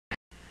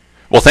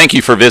Well, thank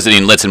you for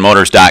visiting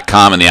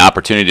LitzandMotors.com and the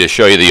opportunity to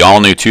show you the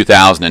all-new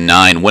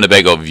 2009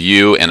 Winnebago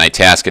View and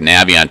Itasca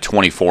Navion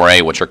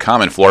 24a, which are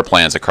common floor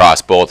plans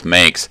across both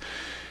makes.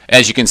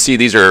 As you can see,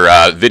 these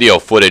are video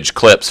footage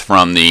clips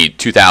from the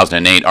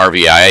 2008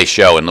 RVIA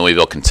show in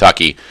Louisville,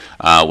 Kentucky,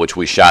 which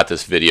we shot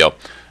this video.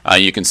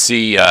 You can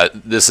see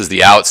this is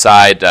the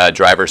outside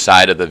driver's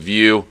side of the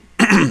View,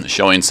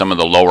 showing some of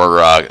the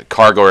lower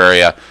cargo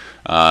area.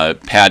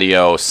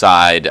 Patio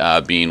side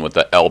being with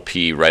the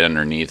LP right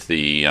underneath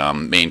the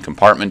main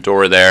compartment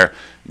door there,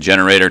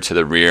 generator to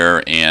the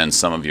rear, and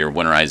some of your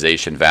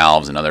winterization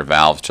valves and other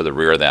valves to the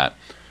rear of that.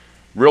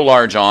 Real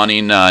large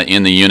awning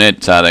in the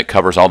unit that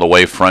covers all the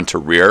way front to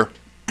rear.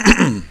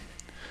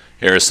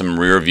 Here are some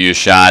rear view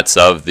shots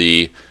of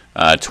the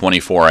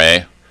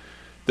 24A.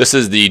 This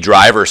is the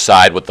driver's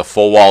side with the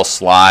full wall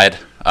slide,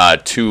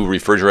 2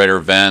 refrigerator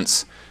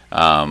vents,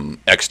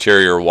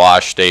 exterior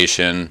wash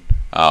station,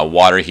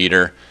 water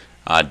heater,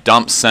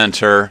 dump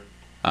center,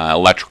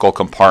 electrical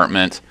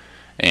compartment,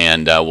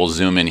 and we'll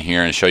zoom in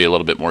here and show you a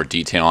little bit more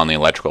detail on the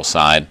electrical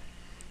side.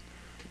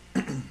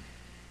 A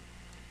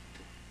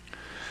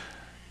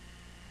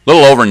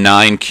little over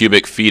 9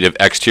 cubic feet of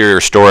exterior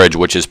storage,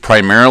 which is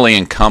primarily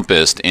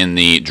encompassed in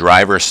the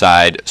driver's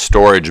side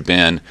storage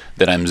bin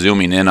that I'm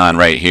zooming in on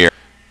right here.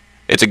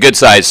 It's a good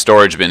sized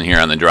storage bin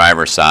here on the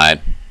driver's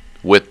side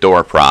with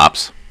door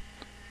props.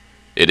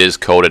 It is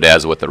coated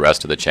as with the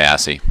rest of the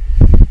chassis.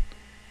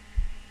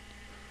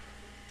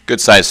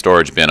 Good sized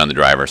storage bin on the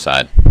driver's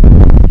side.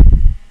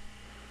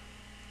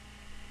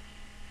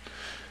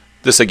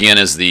 This again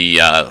is the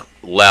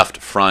left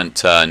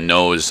front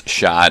nose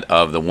shot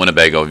of the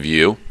Winnebago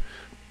View.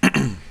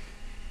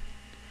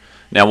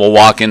 Now we'll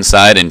walk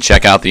inside and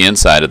check out the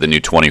inside of the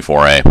new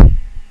 24A.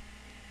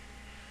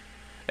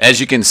 As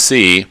you can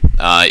see,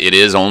 it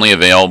is only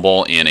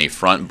available in a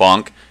front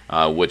bunk,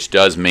 which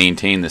does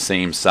maintain the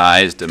same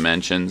size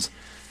dimensions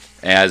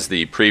as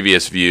the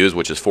previous Views,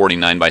 which is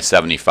 49 by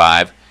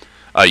 75.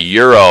 A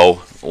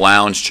Euro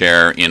lounge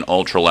chair in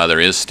ultra leather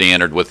is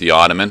standard with the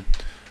ottoman.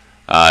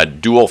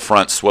 Dual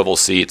front swivel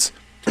seats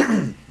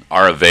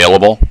are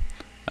available,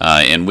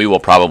 and we will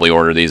probably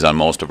order these on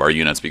most of our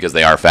units because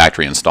they are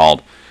factory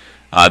installed.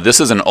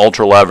 This is an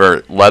ultra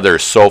leather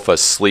sofa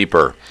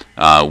sleeper,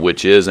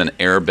 which is an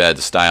airbed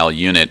style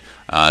unit.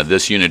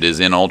 This unit is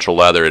in ultra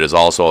leather. It is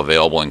also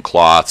available in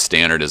cloth.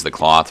 Standard is the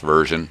cloth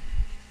version.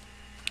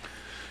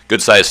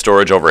 Good size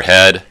storage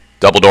overhead.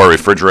 Double door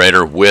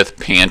refrigerator with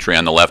pantry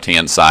on the left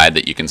hand side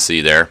that you can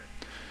see there.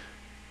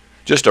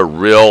 Just a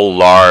real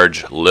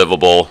large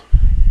livable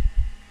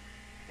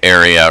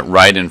area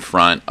right in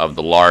front of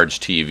the large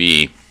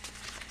TV,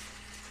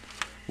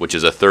 which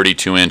is a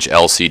 32-inch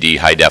LCD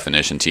high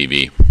definition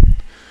TV.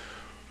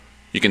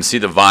 You can see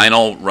the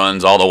vinyl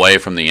runs all the way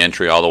from the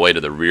entry all the way to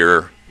the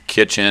rear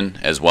kitchen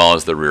as well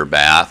as the rear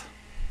bath.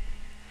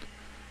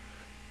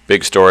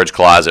 Big storage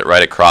closet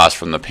right across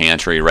from the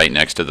pantry right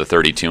next to the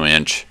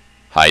 32-inch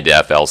high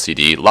def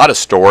LCD. A lot of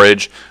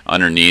storage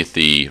underneath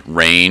the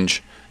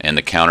range and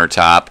the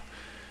countertop,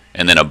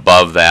 and then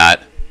above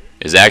that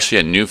is actually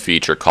a new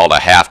feature called a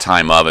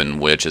half-time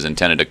oven, which is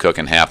intended to cook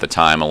in half the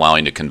time,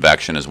 allowing to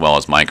convection as well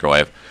as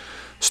microwave.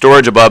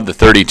 Storage above the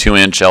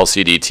 32-inch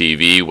LCD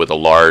TV with a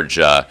large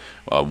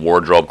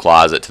wardrobe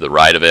closet to the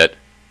right of it.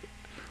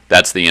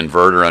 That's the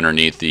inverter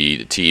underneath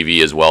the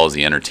TV as well as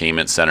the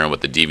entertainment center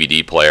with the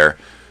DVD player.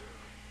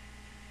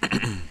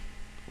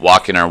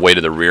 Walking our way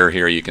to the rear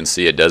here, you can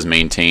see it does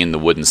maintain the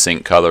wooden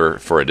sink cover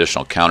for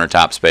additional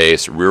countertop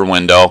space. Rear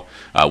window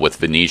with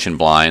Venetian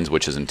blinds,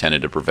 which is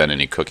intended to prevent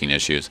any cooking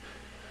issues.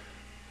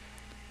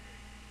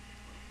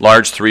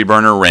 Large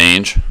 3-burner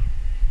range.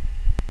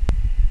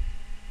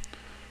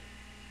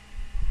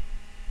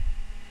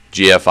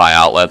 GFI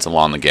outlets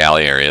along the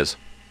galley areas.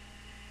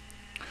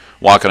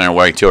 Walking our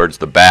way towards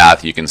the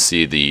bath, you can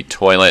see the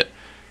toilet,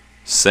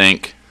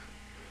 sink,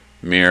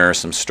 mirror,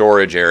 some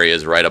storage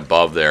areas right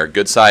above there.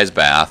 Good size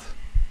bath.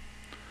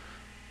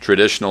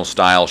 Traditional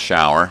style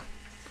shower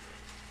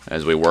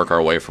as we work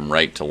our way from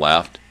right to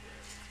left.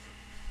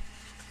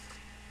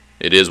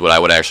 It is what I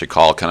would actually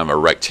call kind of a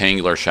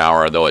rectangular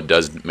shower, though it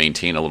does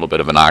maintain a little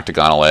bit of an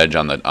octagonal edge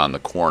on the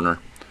corner.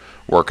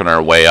 Working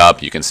our way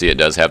up, you can see it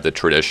does have the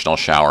traditional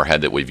shower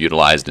head that we've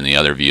utilized in the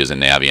other Views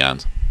and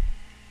Navions.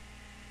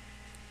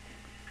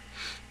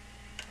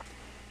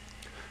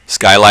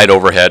 Skylight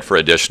overhead for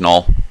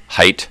additional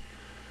height.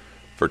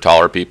 For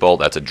taller people,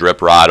 that's a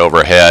drip rod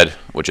overhead,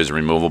 which is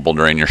removable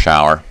during your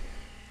shower.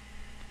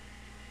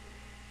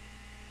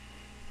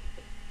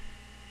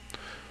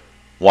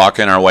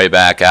 Walking our way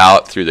back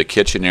out through the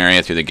kitchen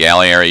area, through the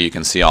galley area, you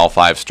can see all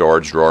 5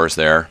 storage drawers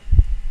there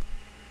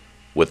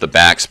with the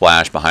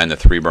backsplash behind the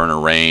 3-burner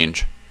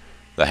range,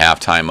 the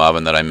half-time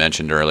oven that I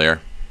mentioned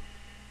earlier.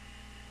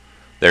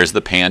 There's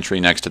the pantry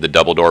next to the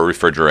double-door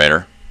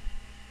refrigerator.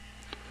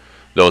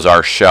 Those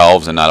are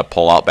shelves and not a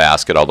pull-out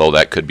basket, although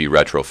that could be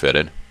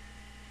retrofitted.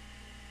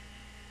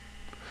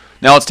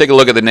 Now let's take a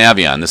look at the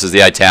Navion. This is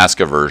the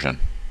Itasca version.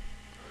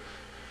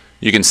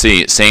 You can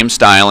see same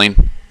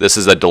styling. This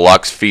is a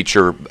deluxe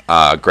feature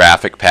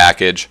graphic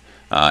package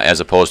as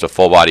opposed to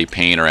full body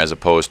paint or as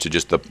opposed to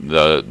just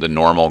the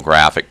normal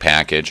graphic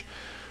package.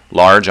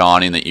 Large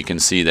awning that you can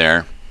see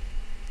there.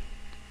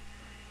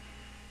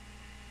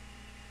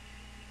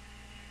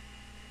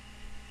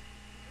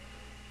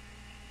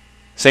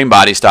 Same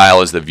body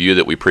style as the View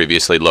that we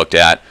previously looked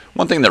at.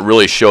 One thing that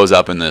really shows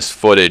up in this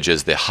footage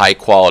is the high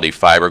quality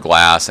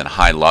fiberglass and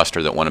high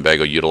luster that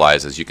Winnebago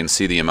utilizes. You can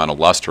see the amount of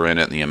luster in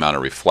it and the amount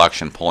of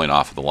reflection pulling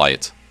off of the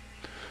lights.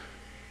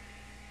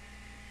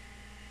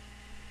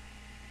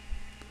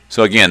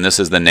 So again, this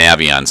is the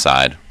Navion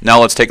side.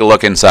 Now let's take a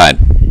look inside.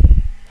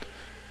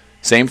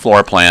 Same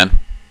floor plan.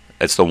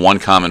 It's the one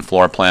common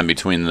floor plan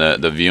between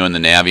the View and the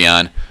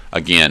Navion.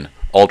 Again,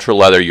 ultra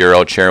leather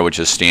Euro chair, which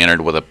is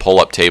standard with a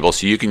pull-up table,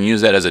 so you can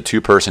use that as a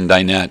two-person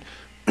dinette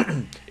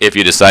if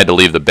you decide to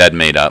leave the bed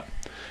made up.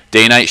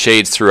 Day-night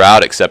shades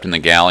throughout except in the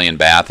galley and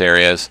bath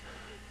areas.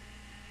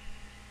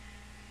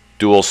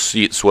 Dual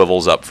seat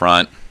swivels up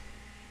front.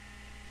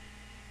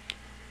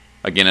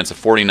 Again, it's a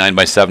 49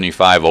 by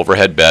 75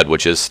 overhead bed,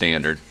 which is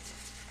standard.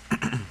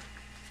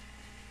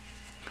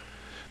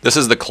 This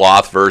is the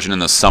cloth version in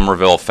the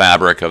Somerville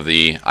fabric of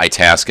the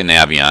Itasca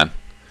Navion.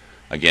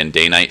 Again,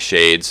 day-night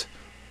shades,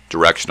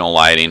 directional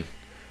lighting,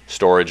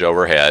 storage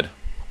overhead.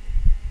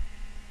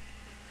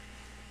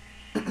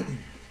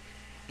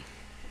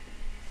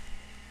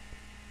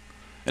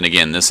 And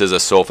again, this is a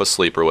sofa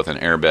sleeper with an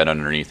air bed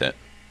underneath it.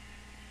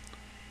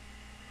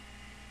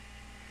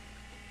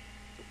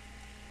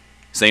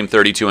 Same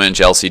 32-inch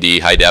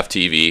LCD high-def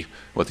TV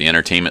with the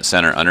entertainment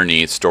center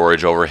underneath,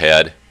 storage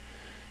overhead,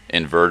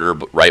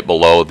 inverter right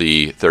below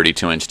the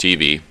 32-inch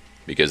TV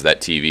because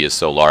that TV is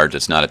so large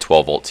it's not a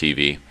 12-volt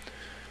TV.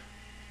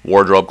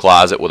 Wardrobe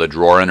closet with a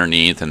drawer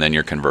underneath and then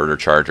your converter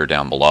charger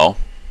down below.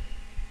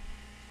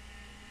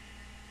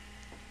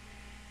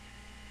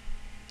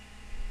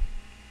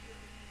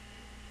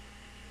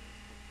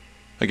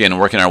 Again,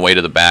 working our way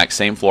to the back,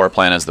 same floor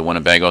plan as the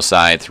Winnebago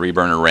side,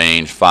 3-burner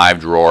range, 5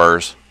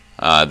 drawers.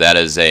 That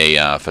is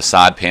a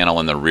facade panel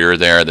in the rear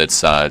there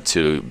that's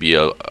to be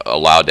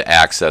allowed to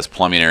access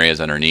plumbing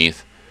areas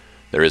underneath.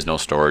 There is no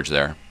storage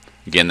there.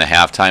 Again, the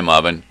half-time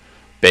oven,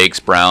 bakes,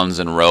 browns,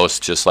 and roasts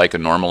just like a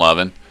normal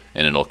oven,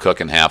 and it'll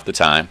cook in half the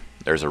time.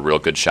 There's a real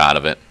good shot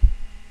of it.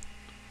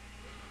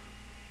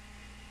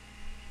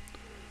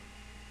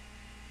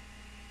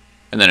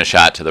 And then a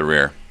shot to the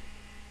rear.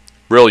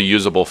 Real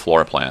usable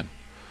floor plan.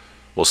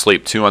 We'll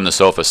sleep 2 on the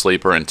sofa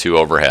sleeper and 2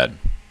 overhead.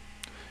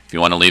 If you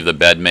want to leave the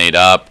bed made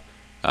up,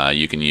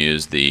 you can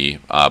use the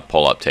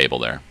pull-up table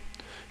there.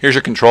 Here's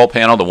your control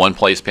panel, the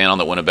one-place panel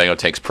that Winnebago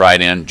takes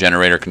pride in.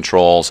 Generator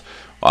controls,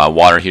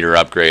 water heater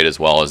upgrade, as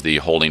well as the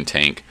holding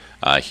tank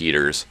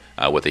heaters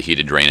with a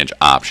heated drainage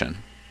option.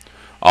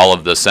 All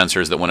of the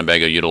sensors that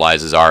Winnebago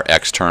utilizes are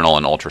external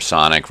and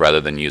ultrasonic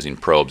rather than using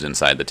probes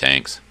inside the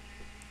tanks.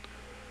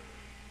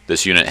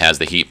 This unit has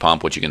the heat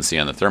pump, which you can see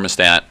on the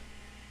thermostat.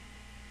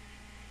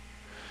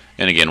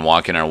 And again,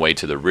 walking our way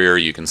to the rear,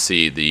 you can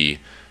see the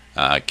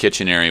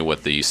kitchen area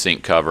with the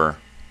sink cover,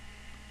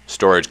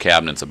 storage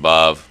cabinets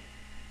above.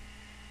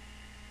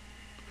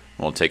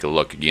 We'll take a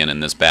look again in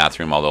this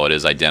bathroom, although it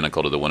is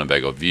identical to the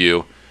Winnebago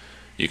View.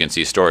 You can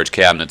see storage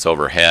cabinets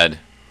overhead.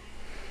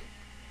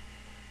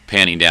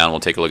 Panning down, we'll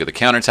take a look at the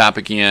countertop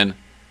again.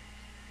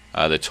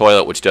 The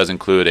toilet, which does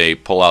include a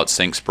pull-out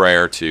sink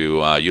sprayer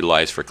to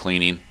utilize for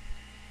cleaning.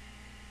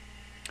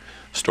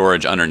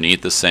 Storage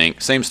underneath the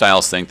sink, same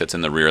style sink that's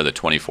in the rear of the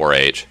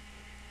 24H.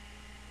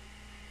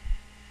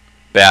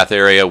 Bath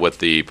area with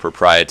the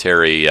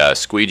proprietary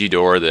squeegee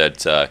door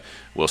that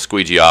will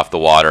squeegee off the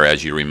water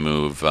as you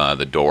remove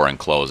the door and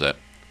close it.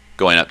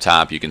 Going up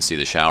top, you can see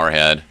the shower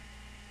head,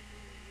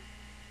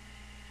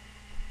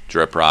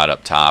 drip rod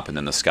up top, and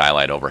then the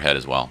skylight overhead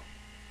as well.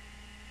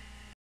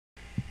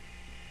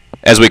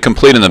 As we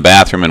complete in the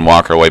bathroom and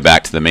walk our way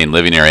back to the main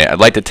living area, I'd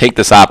like to take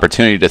this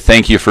opportunity to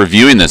thank you for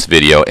viewing this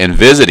video and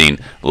visiting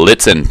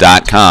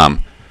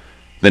Lichtsinn.com,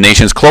 the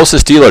nation's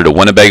closest dealer to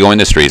Winnebago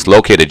Industries,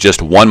 located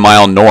just 1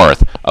 mile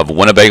north of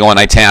Winnebago and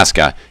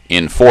Itasca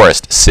in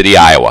Forest City,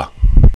 Iowa.